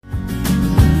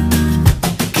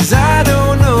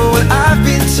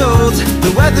world.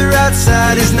 The weather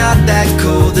outside is not that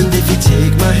cold, and if you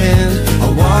take my hand,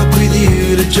 I'll walk with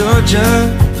you to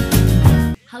Georgia.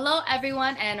 Hello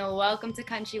everyone and welcome to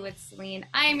Country with Celine.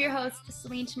 I am your host,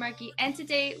 Celine Schmarkey, and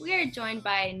today we are joined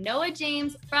by Noah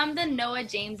James from the Noah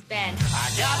James Band.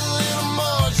 I got a little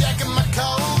more jack in my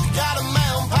coat, got a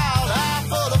mountain piled high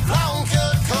full of long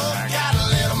cut coat. I got a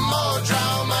little more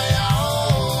draw my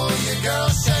own. Your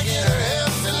girl's shaking her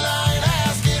hips and I ain't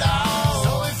ask it all.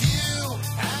 So if you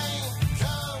ain't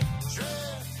country,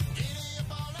 get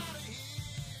up on out of here.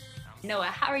 Noah,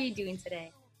 how are you doing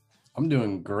today? I'm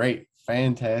doing great.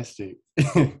 Fantastic.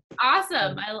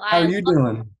 Awesome. How are you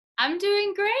doing? I'm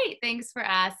doing great. Thanks for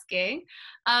asking.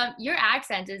 Your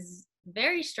accent is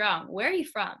very strong. Where are you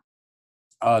from?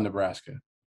 Nebraska.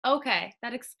 Okay,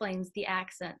 that explains the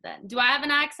accent then. Do I have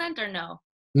an accent or no?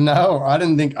 No, I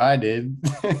didn't think I did.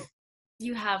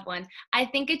 You have one. I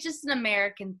think it's just an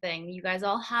American thing. You guys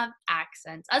all have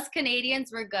accents. Us Canadians,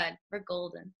 we're good. We're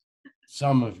golden.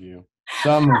 Some of you.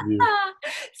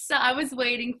 So I was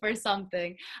waiting for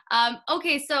something.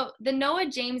 Okay, so the Noah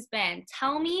James Band.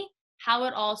 Tell me how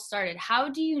it all started. How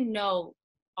do you know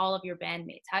all of your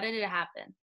bandmates? How did it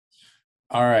happen?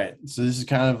 All right. So this is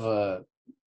kind of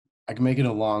I can make it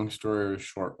a long story or a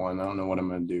short one. I don't know what I'm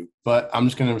going to do, but I'm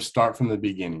just going to start from the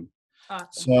beginning. Awesome.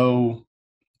 So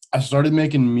I started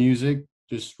making music,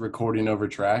 just recording over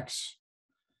tracks.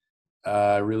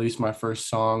 I released my first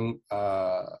song.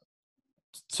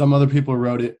 Some other people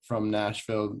wrote it from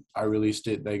Nashville. I released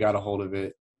it. They got a hold of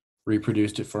it,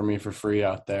 reproduced it for me for free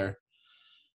out there.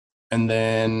 And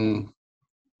then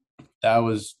that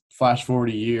was flash forward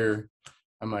a year.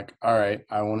 I'm like, all right,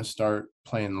 I want to start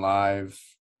playing live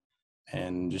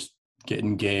and just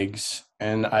getting gigs.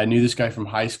 And I knew this guy from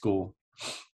high school.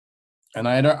 And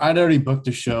I'd already booked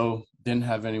a show, didn't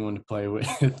have anyone to play with.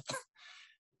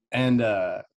 And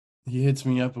he hits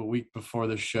me up a week before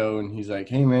the show, and he's like,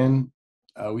 hey, man,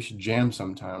 we should jam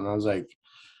sometime. And I was like,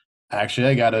 actually,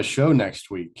 I got a show next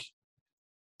week,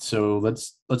 so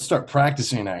let's start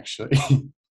practicing, actually.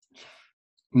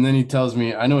 And then he tells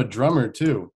me, I know a drummer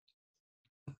too.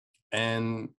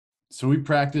 And so we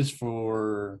practiced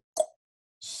for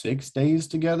 6 days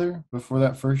together before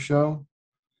that first show.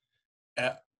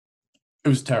 It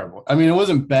was terrible. I mean, it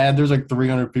wasn't bad. There's like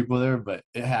 300 people there, but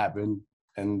it happened.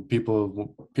 And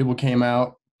people came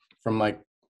out from like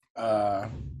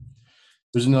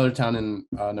there's another town in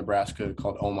Nebraska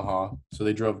called Omaha. So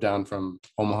they drove down from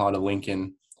Omaha to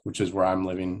Lincoln, which is where I'm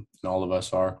living, and all of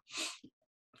us are.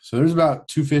 So there's about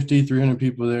 250, 300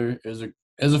 people there. It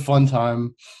was a fun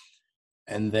time.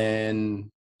 And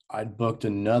then I'd booked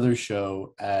another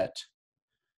show at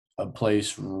a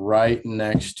place right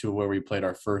next to where we played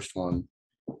our first one.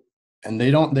 And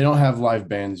they don't have live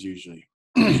bands usually.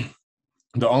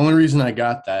 The only reason I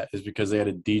got that is because they had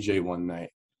a DJ one night.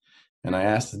 And I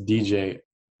asked the DJ,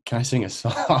 can I sing a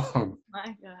song? My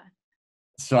God.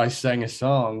 So I sang a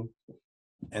song,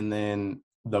 and then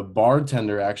the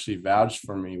bartender actually vouched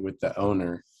for me with the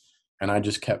owner. And I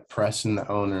just kept pressing the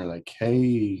owner like,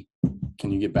 hey,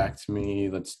 can you get back to me?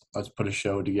 Let's put a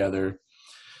show together.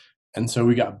 And so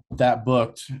we got that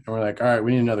booked, and we're like, all right,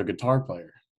 we need another guitar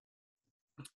player.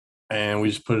 And we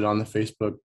just put it on the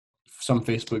some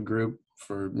Facebook group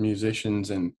for musicians,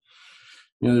 and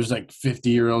there's like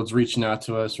 50-year-olds reaching out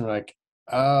to us, and we're like,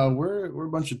 we're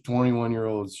a bunch of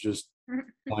 21-year-olds just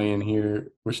playing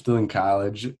here. We're still in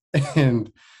college.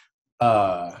 And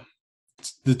some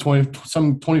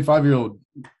 25-year-old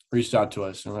reached out to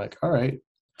us, and we're like, all right,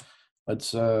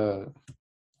 let's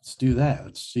do that.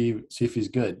 Let's see if he's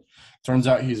good. Turns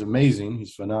out he's amazing.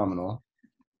 He's phenomenal.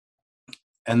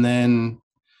 And then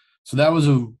so that was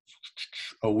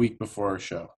a week before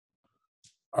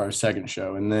our second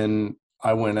show. And then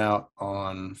I went out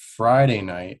on Friday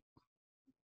night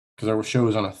because our show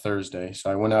was on a Thursday.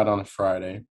 So I went out on a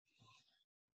Friday,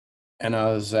 and I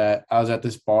was at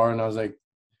this bar, and I was like,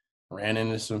 ran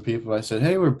into some people. I said,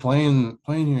 hey, we're playing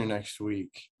here next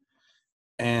week.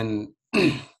 And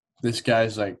this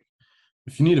guy's like,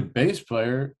 if you need a bass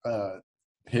player,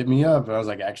 hit me up. And I was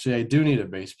like, actually, I do need a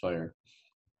bass player.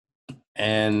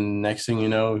 And next thing you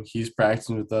know, he's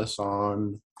practicing with us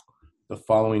on the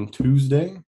following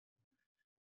Tuesday.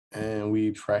 And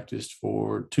we practiced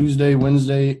for Tuesday,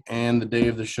 Wednesday, and the day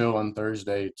of the show on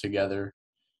Thursday together.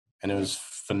 And it was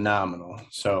phenomenal.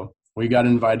 So we got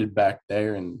invited back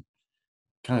there and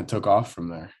kind of took off from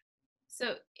there.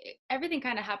 So everything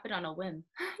kind of happened on a whim.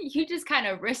 You just kind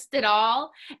of risked it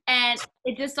all, and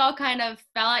it just all kind of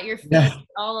fell at your feet. Yeah.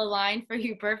 All aligned for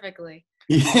you perfectly.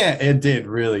 Yeah, it did.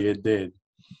 Really, it did.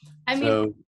 I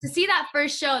mean, to see that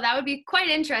first show, that would be quite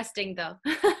interesting, though.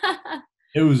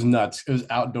 It was nuts. It was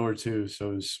outdoor too,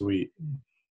 so it was sweet.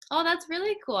 Oh, that's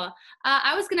really cool.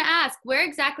 I was gonna ask, where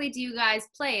exactly do you guys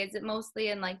play? Is it mostly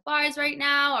in like bars right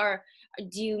now, or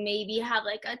do you maybe have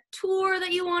like a tour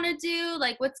that you want to do?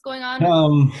 Like, what's going on?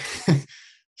 Um,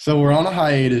 so we're on a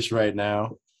hiatus right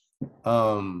now,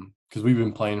 because we've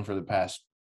been playing for the past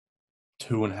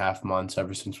 2.5 months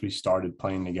ever since we started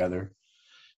playing together.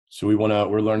 So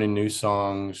we're learning new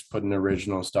songs, putting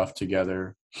original stuff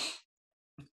together,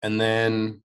 and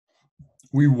then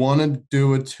we want to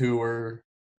do a tour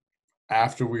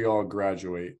after we all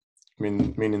graduate.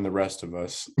 Meaning the rest of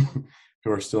us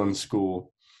who are still in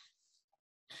school.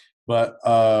 But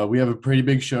we have a pretty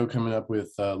big show coming up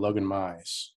with Logan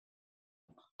Mize.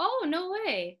 Oh, no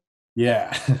way.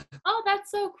 Yeah. Oh,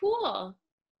 that's so cool.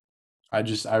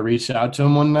 I reached out to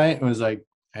him one night and was like,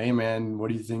 hey man, what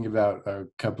do you think about a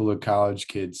couple of college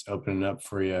kids opening up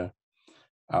for you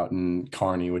out in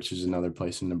Kearney, which is another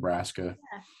place in Nebraska?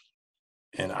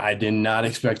 Yeah. And I did not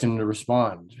expect him to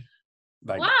respond.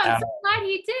 Like, Wow, I'm so glad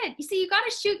he did. You see, you got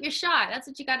to shoot your shot. That's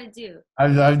what you got to do.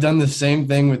 I've done the same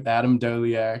thing with Adam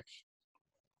Doliak.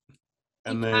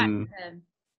 And then,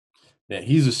 yeah,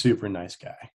 he's a super nice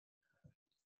guy.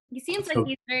 He seems like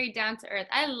he's very down to earth.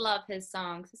 I love his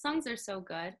songs. His songs are so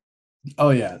good.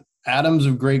 Oh, yeah. Adam's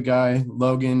a great guy.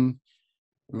 Logan,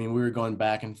 I mean, we were going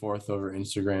back and forth over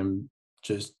Instagram.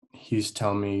 Just he's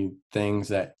telling me things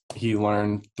that he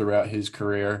learned throughout his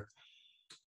career.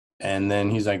 And then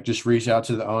he's like, just reach out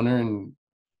to the owner. And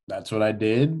that's what I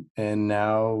did. And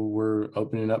now we're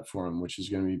opening up for him, which is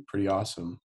going to be pretty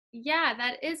awesome. Yeah,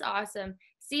 that is awesome.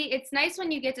 See, it's nice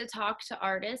when you get to talk to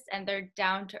artists and they're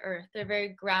down to earth. They're very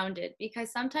grounded,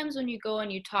 because sometimes when you go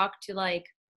and you talk to like,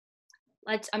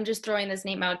 I'm just throwing this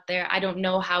name out there. I don't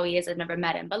know how he is. I've never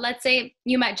met him. But let's say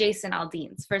you met Jason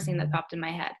Aldean's, first thing that popped in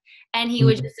my head. And he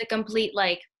was just a complete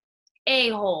like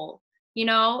a-hole, you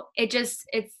know?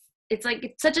 It's like,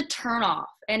 it's such a turn off.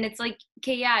 And it's like,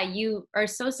 okay, yeah, you are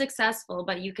so successful,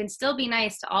 but you can still be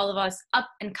nice to all of us up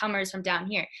and comers from down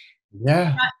here.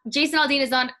 Yeah. Jason Aldean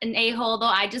is not an a-hole, though.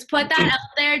 I just put that out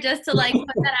there just to like put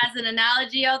that as an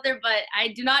analogy out there, but I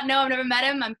do not know. I've never met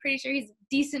him. I'm pretty sure he's a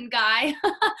decent guy.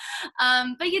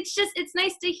 But it's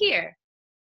nice to hear.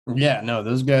 Yeah, no,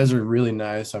 those guys are really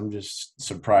nice. I'm just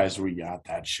surprised we got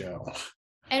that show.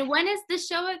 And when is the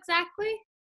show exactly?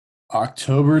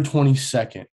 October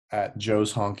 22nd at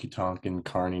Joe's Honky Tonk in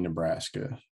Kearney,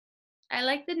 Nebraska. I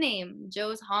like the name,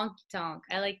 Joe's Honky Tonk.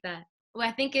 I like that. Well,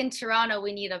 I think in Toronto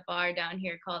we need a bar down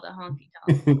here called a Honky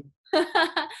Tonk.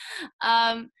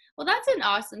 Well, that's an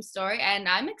awesome story, and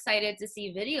I'm excited to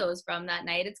see videos from that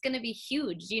night. It's going to be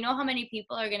huge. Do you know how many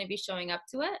people are going to be showing up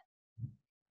to it?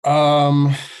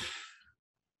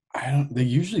 They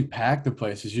usually pack the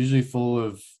place. It's usually full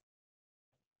of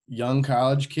young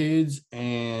college kids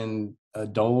and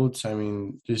adults. I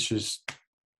mean, it's just,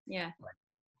 yeah.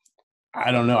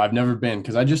 I don't know. I've never been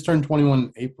because I just turned 21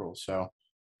 in April. So,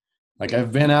 like,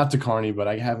 I've been out to Kearney, but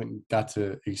I haven't got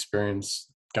to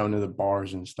experience going to the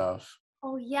bars and stuff.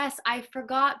 Oh, yes. I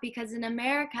forgot, because in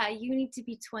America, you need to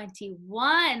be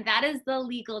 21. That is the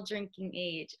legal drinking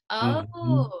age.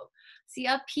 Oh, see,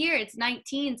 up here, it's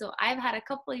 19. So I've had a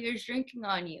couple of years drinking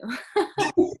on you.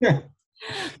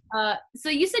 So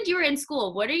you said you were in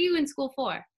school. What are you in school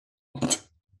for?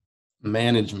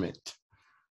 Management.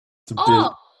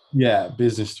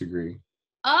 Business degree.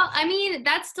 I mean,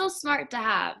 that's still smart to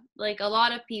have. Like, a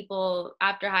lot of people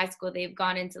after high school, they've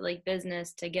gone into like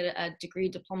business to get a degree,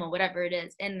 diploma, whatever it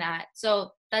is in that. So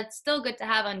that's still good to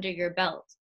have under your belt.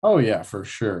 Oh yeah, for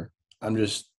sure.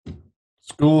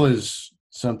 School is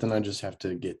something I just have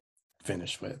to get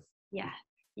finished with. Yeah.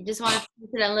 You just want to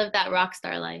sit and live that rock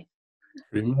star life.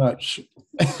 Pretty much.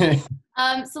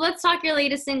 So let's talk your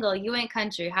latest single, You Ain't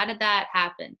Country. How did that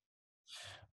happen?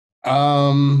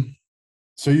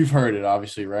 So you've heard it,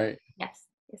 obviously, right? Yes.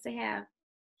 Yes, I have.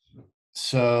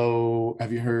 So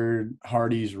have you heard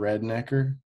Hardy's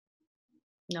Rednecker?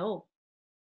 No.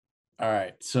 All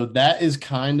right. So that is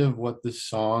kind of what the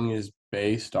song is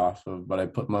based off of, but I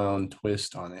put my own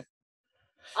twist on it.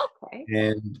 Okay.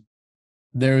 And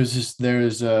there's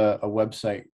a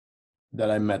website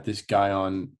that I met this guy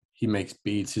on. He makes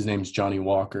beats. His name's Johnny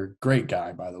Walker. Great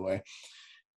guy, by the way.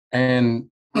 And,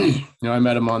 I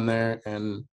met him on there,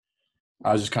 and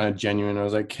I was just kind of genuine. I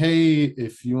was like, hey,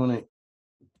 if you want to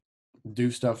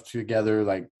do stuff together,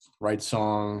 like write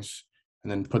songs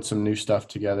and then put some new stuff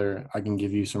together, I can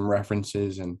give you some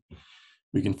references and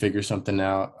we can figure something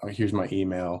out. Here's my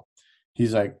email.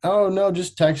 He's like, oh, no,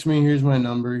 just text me. Here's my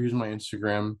number. Here's my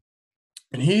Instagram.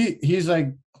 And he's like,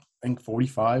 I think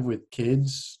 45 with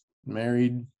kids,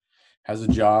 married, has a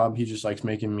job. He just likes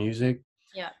making music.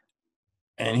 Yeah.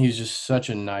 and he's just such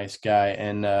a nice guy.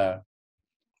 And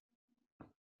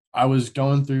I was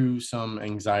going through some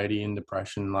anxiety and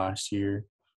depression last year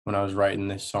when I was writing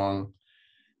this song,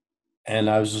 and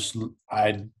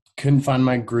I couldn't find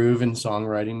my groove in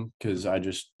songwriting because I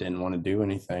just didn't want to do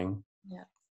anything. Yeah.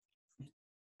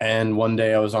 And one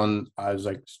day I was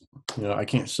like, I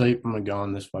can't sleep. I'm gonna go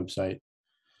on this website,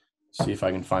 see if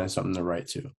I can find something to write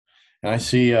to. And I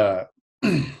see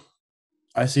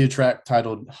I see a track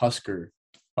titled Husker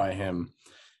by him.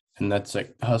 And that's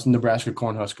like Nebraska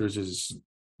Cornhuskers is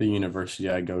the university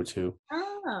I go to.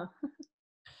 Oh.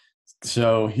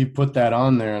 So he put that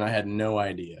on there and I had no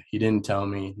idea. He didn't tell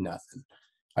me nothing.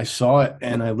 I saw it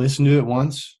and I listened to it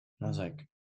once and I was like,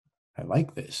 I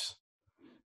like this.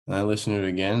 And I listened to it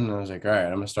again and I was like, all right,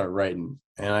 I'm gonna start writing.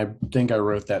 And I think I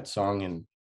wrote that song in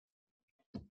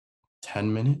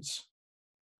 10 minutes.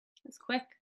 It's quick.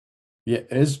 Yeah,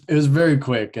 it was very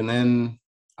quick. And then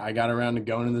I got around to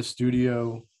going to the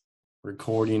studio,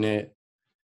 recording it,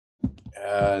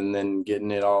 and then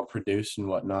getting it all produced and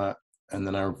whatnot. And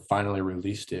then I finally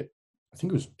released it. I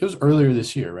think it was earlier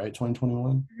this year, right?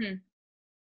 2021. Mm-hmm.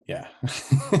 Yeah.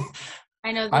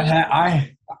 I know.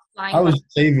 I was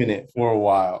saving it for a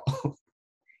while.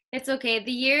 It's okay.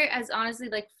 The year is honestly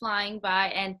like flying by,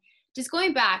 and just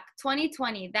going back,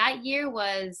 2020, that year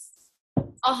was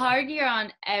a hard year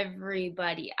on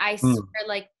everybody. I swear,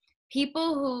 like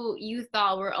people who you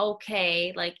thought were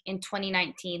okay, like in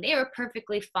 2019, they were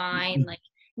perfectly fine. Like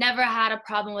never had a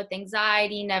problem with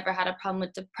anxiety, never had a problem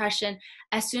with depression.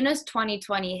 As soon as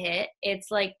 2020 hit, it's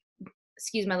like,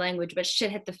 excuse my language, but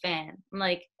shit hit the fan.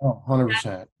 Like,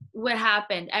 100%. What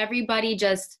happened? Everybody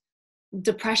just,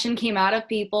 depression came out of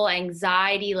people,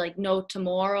 anxiety, like no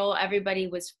tomorrow. Everybody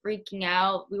was freaking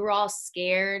out. We were all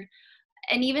scared.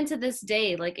 And even to this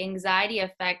day, like anxiety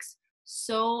affects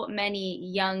so many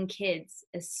young kids,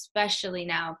 especially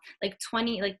now. Like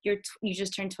 20, like you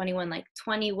just turned 21, like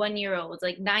 21-year-olds,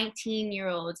 like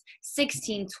 19-year-olds,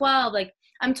 16, 12, like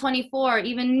I'm 24,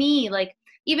 even me, like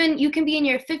even you can be in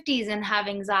your 50s and have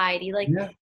anxiety. Like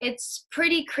It's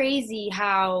pretty crazy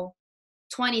how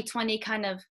 2020 kind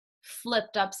of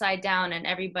flipped upside down and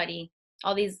everybody,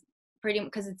 all these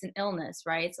because it's an illness,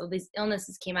 right? So these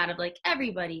illnesses came out of like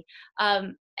everybody.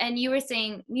 And you were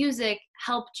saying music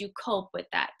helped you cope with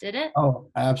that, did it?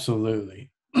 Oh,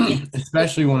 absolutely.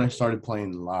 Especially when I started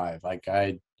playing live. Like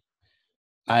I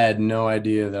had no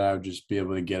idea that I would just be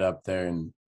able to get up there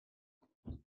and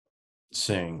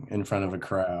sing in front of a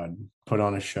crowd, put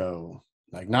on a show.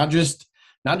 Like not just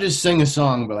sing a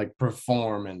song, but like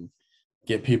perform and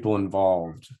get people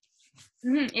involved.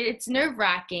 It's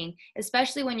nerve-wracking,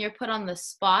 especially when you're put on the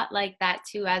spot like that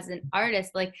too as an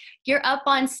artist. Like you're up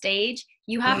on stage,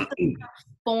 you have to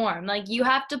perform. Like you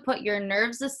have to put your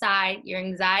nerves aside, your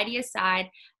anxiety aside,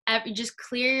 just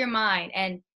clear your mind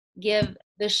and give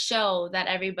the show that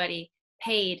everybody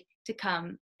paid to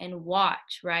come and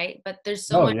watch, right? But there's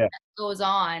so much that goes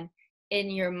on in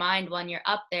your mind when you're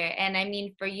up there. And I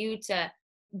mean, for you to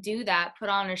do that, put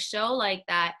on a show like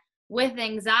that, with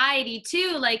anxiety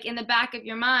too, like in the back of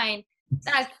your mind,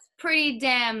 that's pretty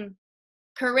damn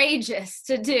courageous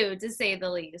to do, to say the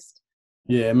least.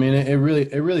 Yeah, I mean, it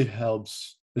really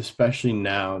helps, especially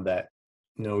now that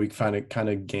we kind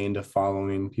of gained a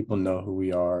following. People know who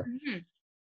we are,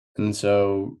 and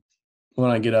so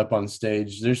when I get up on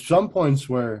stage, there's some points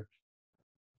where,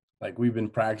 like, we've been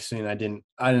practicing. I didn't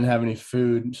have any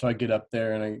food, so I get up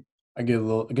there and I get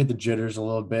the jitters a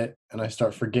little bit, and I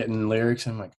start forgetting lyrics.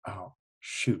 I'm like, oh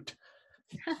shoot,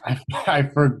 I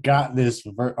forgot this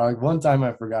verse. Like one time,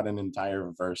 I forgot an entire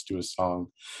verse to a song,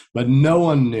 but no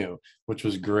one knew, which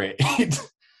was great.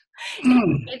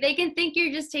 They can think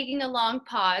you're just taking a long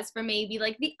pause for maybe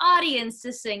like the audience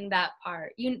to sing that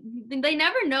part. They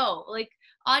never know. Like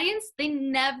audience, they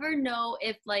never know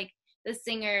if like the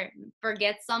singer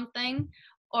forgets something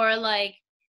or like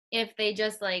if they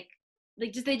just like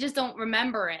they just don't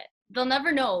remember it. They'll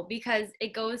never know because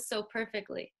it goes so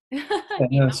perfectly.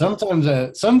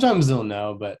 Sometimes they'll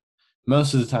know, but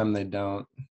most of the time they don't.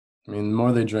 I mean, the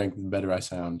more they drink, the better I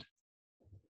sound.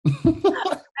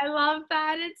 I love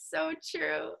that. It's so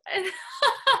true.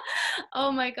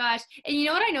 Oh my gosh. And you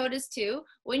know what I noticed too?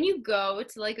 When you go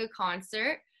to like a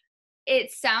concert,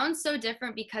 it sounds so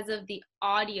different because of the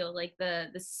audio, like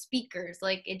the speakers.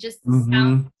 Like it just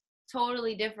sounds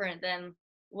totally different than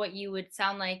what you would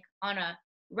sound like on a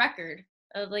record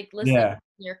of like listening in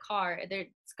your car.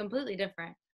 It's completely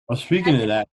different. Well, speaking of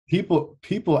that,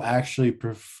 people actually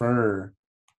prefer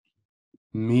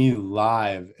me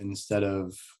live instead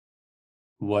of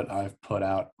what I've put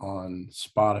out on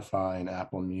Spotify and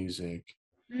Apple Music.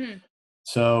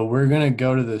 So we're gonna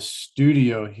go to the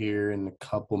studio here in a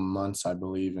couple months, I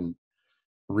believe, and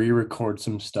re-record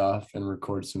some stuff and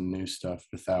record some new stuff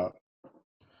without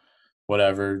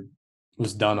whatever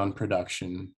was done on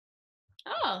production.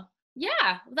 Oh,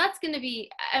 yeah. That's gonna be.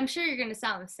 I'm sure you're gonna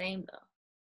sound the same though.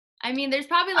 I mean, there's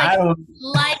probably I like don't.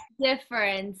 slight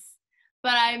difference,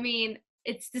 but I mean,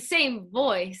 it's the same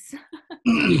voice.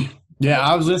 Yeah,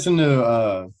 I was listening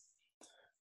to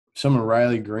some of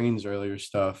Riley Green's earlier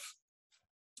stuff.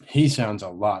 He sounds a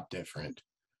lot different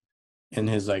in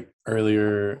his like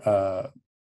earlier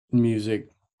music.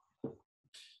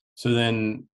 So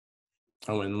then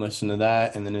I went and listened to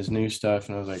that and then his new stuff,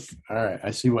 and I was like, all right, I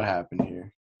see what happened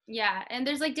here. Yeah, and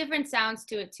there's like different sounds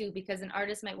to it too, because an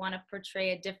artist might want to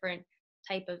portray a different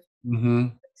type of Mm-hmm.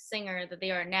 singer that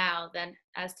they are now than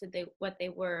as to what they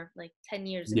were like 10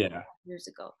 years ago, Yeah. years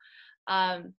ago.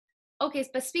 Okay,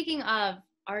 but speaking of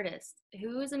artists,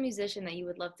 who is a musician that you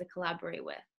would love to collaborate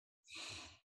with?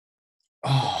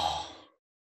 Oh,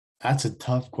 that's a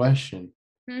tough question.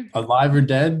 Hmm. Alive or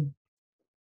dead?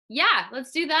 Yeah,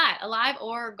 let's do that. Alive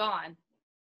or gone.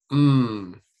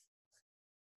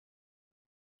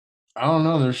 I don't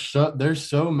know. There's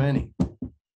so many.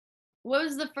 What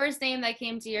was the first name that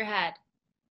came to your head?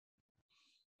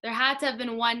 There had to have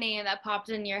been one name that popped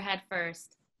in your head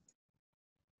first.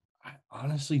 I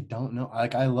honestly don't know.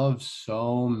 Like, I love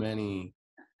so many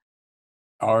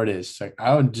artists. Like,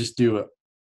 I would just do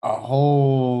a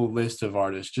whole list of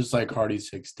artists, just like Hardy's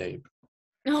Six Tape.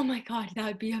 Oh my God, that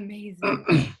would be amazing.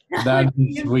 That'd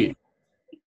be sweet.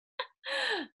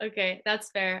 Okay,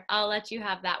 that's fair. I'll let you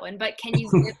have that one. But can you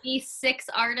give me 6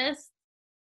 artists?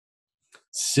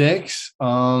 6.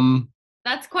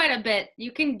 That's quite a bit.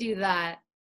 You can do that.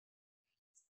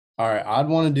 All right, I'd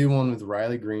want to do one with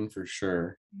Riley Green for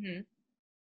sure. Mhm.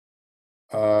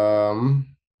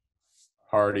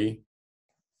 Hardy.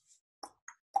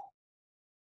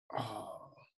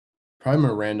 Oh, probably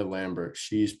Miranda Lambert.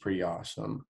 She's pretty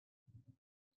awesome.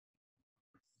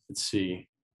 Let's see.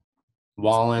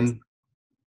 Wallen.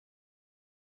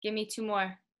 Give me 2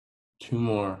 more. 2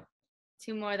 more.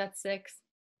 2 more, that's 6.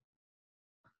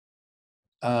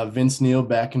 Vince Neil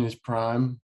back in his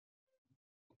prime.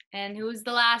 And who's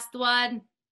the last one?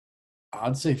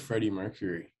 I'd say Freddie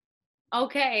Mercury.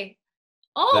 Okay.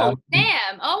 Oh, That'd be-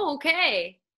 damn. Oh,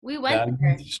 okay. We went That'd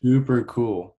there. be super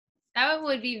cool. That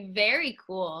would be very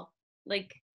cool.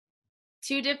 Like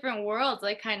 2 different worlds,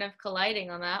 like kind of colliding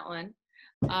on that one.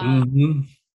 Mhm.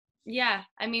 Yeah,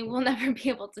 I mean, we'll never be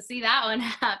able to see that one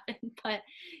happen, but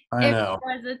I if know.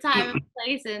 there was a time and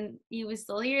place and he was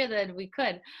still here, then we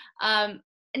could.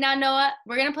 Now, Noah,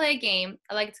 we're going to play a game.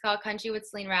 I like to call Country with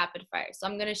Celine Rapid Fire. So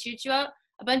I'm going to shoot you out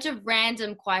a bunch of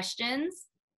random questions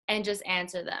and just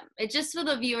answer them. It's just so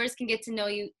the viewers can get to know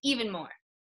you even more.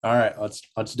 All right,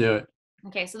 let's do it.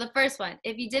 Okay, so the first one,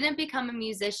 if you didn't become a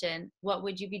musician, what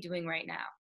would you be doing right now?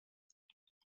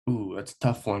 Ooh, that's a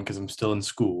tough one because I'm still in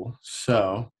school.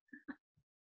 So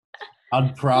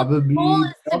I'd probably The goal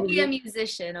is to be a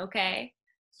musician, okay?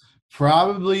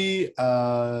 probably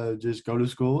just go to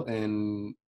school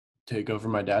and take over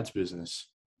my dad's business.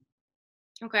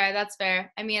 Okay, that's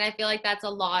fair. I mean, I feel like that's a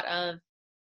lot of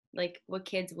like what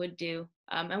kids would do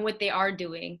and what they are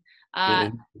doing.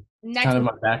 It's Next, kind of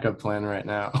my backup plan right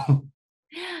now.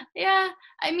 yeah,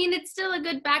 I mean, it's still a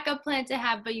good backup plan to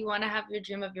have, but you want to have your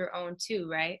dream of your own too,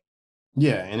 right?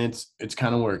 Yeah, and it's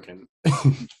kind of working.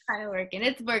 Kind of working.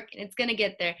 It's working. It's gonna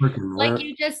get there. Working Like right-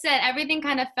 you just said, everything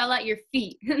kind of fell at your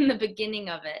feet in the beginning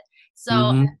of it. So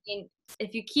Mhm. I mean,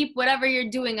 if you keep whatever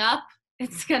you're doing up,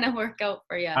 it's gonna work out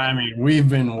for you. I mean, we've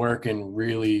been working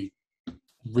really,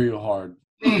 real hard.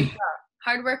 There you go.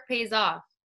 Hard work pays off.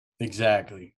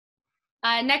 Exactly.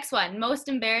 Next one, most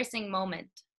embarrassing moment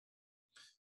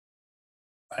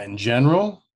In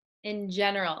general, in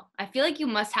general. I feel like you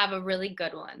must have a really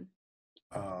good one.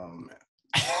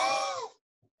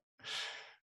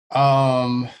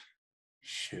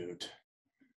 Shoot.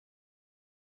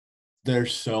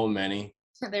 There's so many.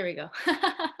 There we go.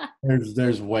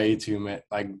 There's way too many.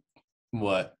 Like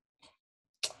what?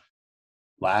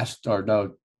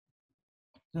 No,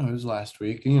 it was last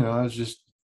week. You know, I was just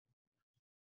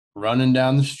running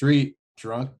down the street,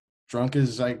 drunk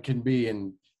as I can be,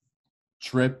 and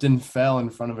tripped and fell in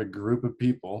front of a group of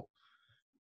people.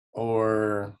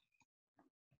 Or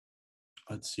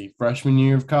let's see, freshman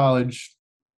year of college,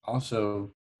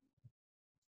 also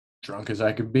drunk as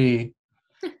I could be,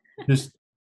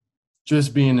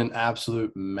 just being an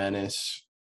absolute menace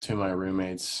to my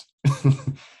roommates.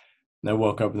 And I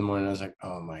woke up in the morning and I was like,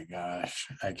 oh my gosh,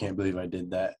 I can't believe I did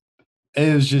that.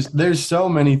 It was just, there's so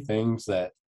many things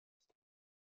that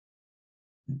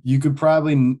you could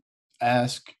probably,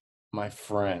 ask my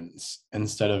friends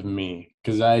instead of me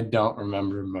because I don't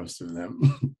remember most of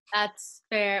them. That's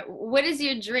fair. What is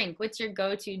your drink? What's your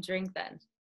go-to drink then?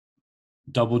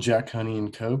 Double Jack Honey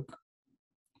and Coke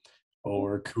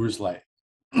or Coors Light.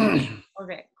 Oh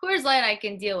Okay, Coors Light I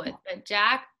can deal with, but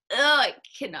Jack, I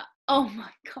cannot. Oh my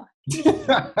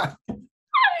god.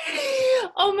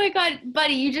 Oh my god,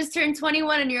 buddy, you just turned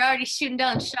 21 and you're already shooting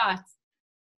down shots.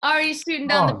 Already shooting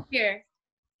down the beer.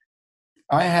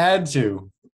 I had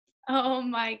to. Oh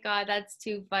my god, that's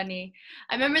too funny.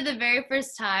 I remember the very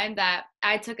first time that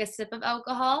I took a sip of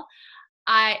alcohol,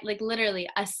 I like literally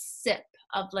a sip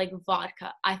of like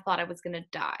vodka. I thought I was gonna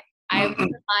die. I was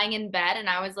lying in bed and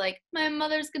I was like, my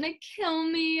mother's gonna kill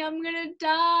me. I'm gonna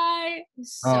die.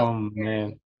 So Oh weird.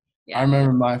 man. Yeah. I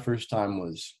remember my first time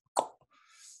was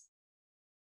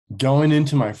going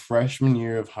into my freshman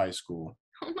year of high school.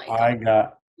 Oh my I god,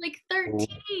 got like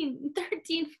 13,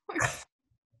 14.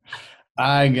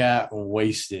 I got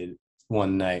wasted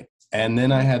one night, and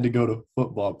then I had to go to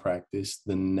football practice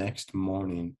the next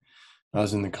morning. I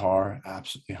was in the car,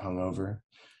 absolutely hungover.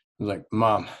 I was like,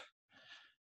 Mom,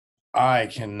 I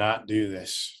cannot do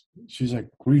this. She's like,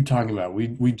 what are you talking about?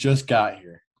 We just got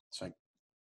here. It's like,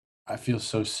 I feel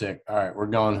so sick. All right, we're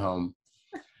going home.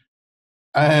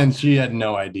 And she had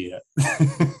no idea.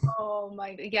 Oh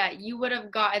my god. Yeah, you would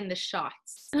have gotten the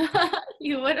shots.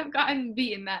 You would have gotten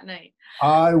beaten that night.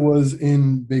 I was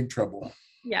in big trouble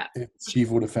Yeah. if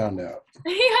Steve would have found out.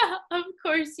 Yeah, of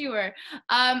course you were.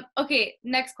 Okay,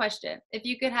 next question. If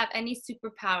you could have any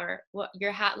superpower,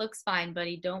 your hat looks fine,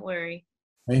 buddy. Don't worry.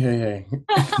 Hey.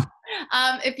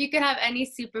 If you could have any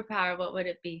superpower, what would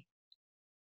it be?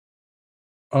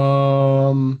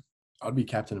 I'd be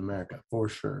Captain America for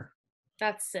sure.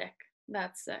 That's sick.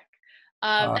 That's sick.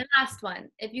 Uh, And last one.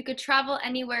 If you could travel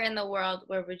anywhere in the world,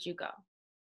 where would you go?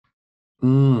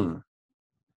 Mm.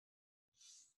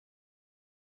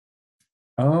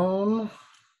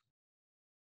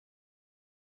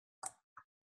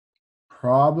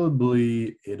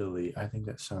 Probably Italy. I think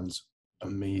that sounds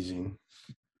amazing.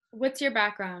 What's your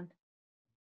background?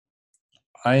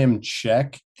 I am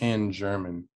Czech and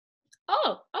German.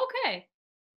 Oh, okay.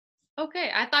 Okay.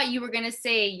 I thought you were going to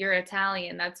say you're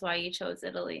Italian. That's why you chose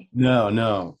Italy.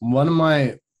 No. One of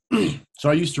my so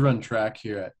I used to run track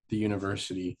here at the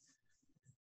university,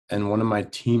 and one of my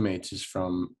teammates is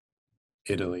from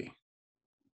Italy.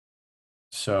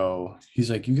 So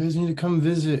he's like, you guys need to come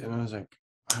visit. And I was like,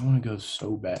 I want to go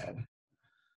so bad.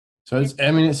 So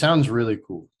it sounds really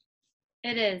cool.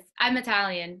 It is. I'm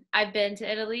Italian. I've been to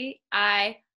Italy.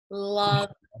 I love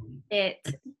it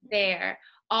there.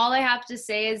 All I have to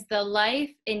say is the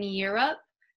life in Europe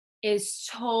is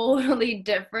totally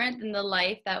different than the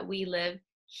life that we live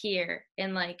here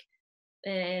in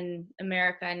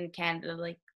America and Canada.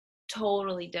 Like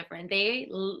totally different. They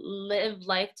live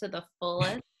life to the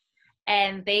fullest,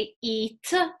 and they eat,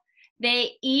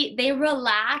 they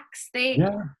relax.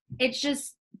 It's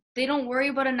just, they don't worry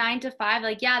about a 9 to 5.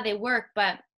 Like, yeah, they work,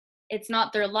 but it's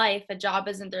not their life. A job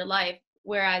isn't their life.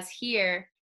 Whereas here,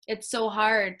 it's so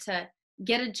hard to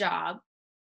get a job,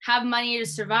 have money to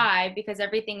survive because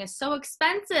everything is so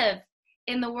expensive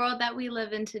in the world that we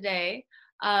live in today.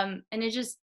 And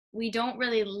we don't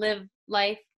really live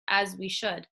life as we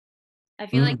should. I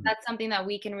feel like that's something that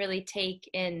we can really take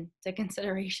into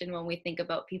consideration when we think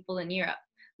about people in Europe.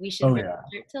 We should start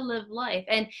to live life,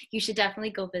 and you should definitely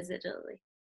go visit Italy.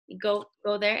 Go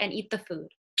there and eat the food.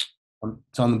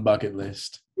 It's on the bucket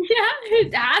list. Yeah,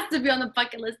 it has to be on the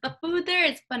bucket list. The food there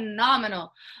is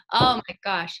phenomenal. Oh my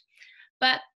gosh.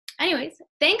 But anyways,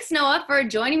 thanks Noah for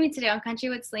joining me today on Country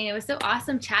with Celine. It was so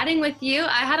awesome chatting with you.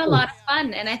 I had a lot of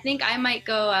fun, and I think I might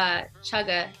go chug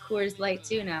a Coors Light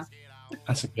too now.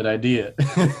 That's a good idea.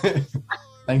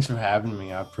 Thanks for having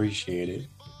me. I appreciate it.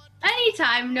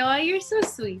 Anytime, Noah. You're so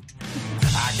sweet.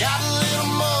 I got a little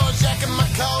more Jack in my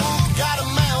coat.